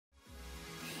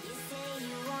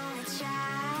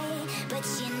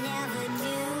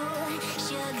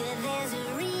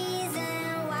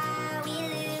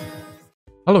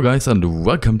Hello guys and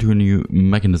welcome to a new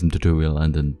Mekanism tutorial,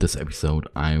 and in this episode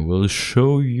I will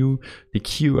show you the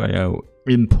QIO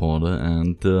importer,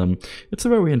 and it's a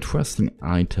very interesting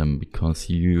item because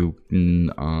you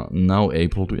are now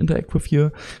able to interact with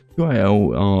your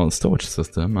QIO storage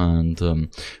system, and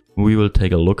we will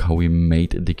take a look how we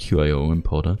made the QIO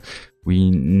importer.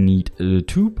 We need 2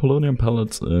 polonium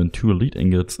pellets, 2 lead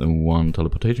ingots, 1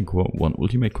 teleportation core, 1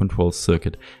 ultimate control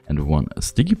circuit and 1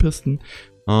 sticky piston.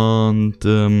 And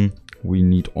we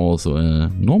need also a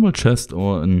normal chest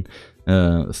or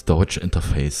a storage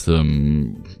interface,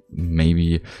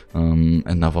 maybe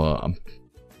another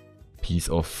piece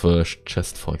of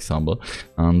chest, for example.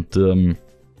 And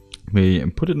we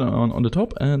put it on the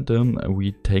top, and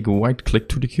we take a right click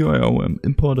to the QIO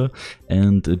importer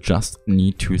and just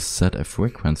need to set a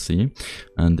frequency.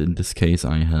 And in this case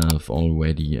I have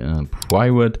already a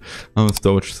private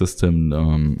storage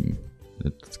system.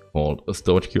 It's called a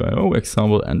storage QIO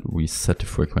example, and we set the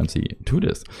frequency to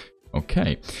this.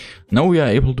 Okay, now we are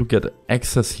able to get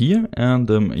access here, and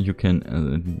you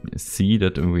can see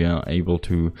that we are able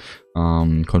to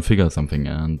configure something,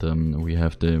 and we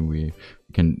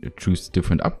can choose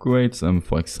different upgrades.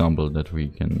 For example, that we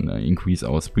can increase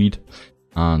our speed,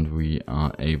 and we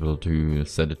are able to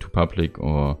set it to public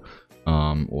or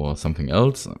something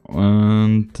else.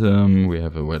 And we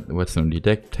have a wet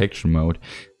detection mode,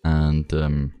 and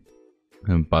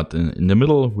but in the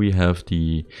middle we have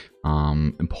the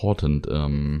important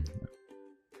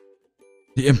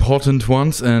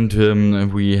ones, and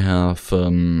we have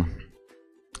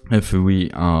if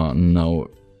we are now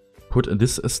put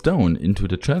this stone into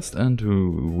the chest, and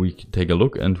we take a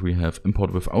look, and we have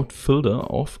import without filter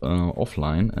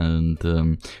offline,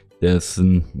 and there's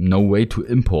no way to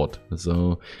import,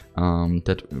 so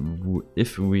that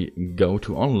if we go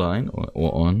to online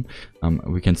or on,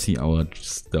 we can see our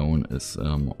stone is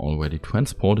already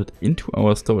transported into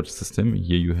our storage system.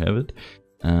 Here you have it,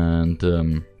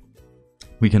 and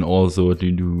we can also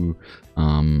do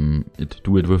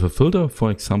it with a filter.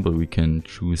 For example, we can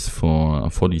choose for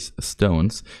these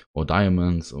stones or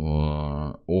diamonds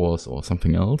or ores or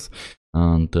something else.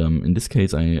 And in this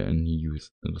case I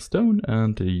use the stone,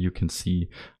 and you can see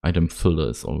item filter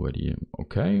is already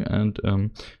okay. And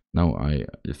now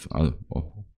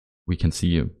we can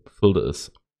see filter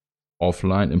is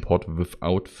offline, import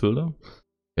without filter.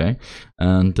 Okay,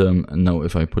 and now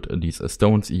if I put these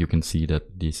stones, you can see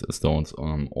that these stones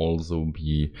also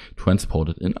be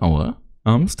transported in our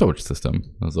storage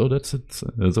system. So that's it. So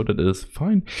that is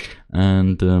fine,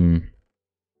 and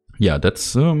yeah,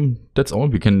 that's all.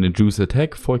 We can choose a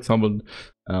tag, for example,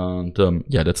 and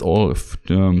yeah, that's all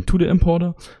to the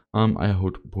importer. I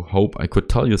hope I could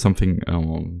tell you something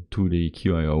to the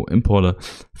QIO importer.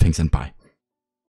 Thanks and bye.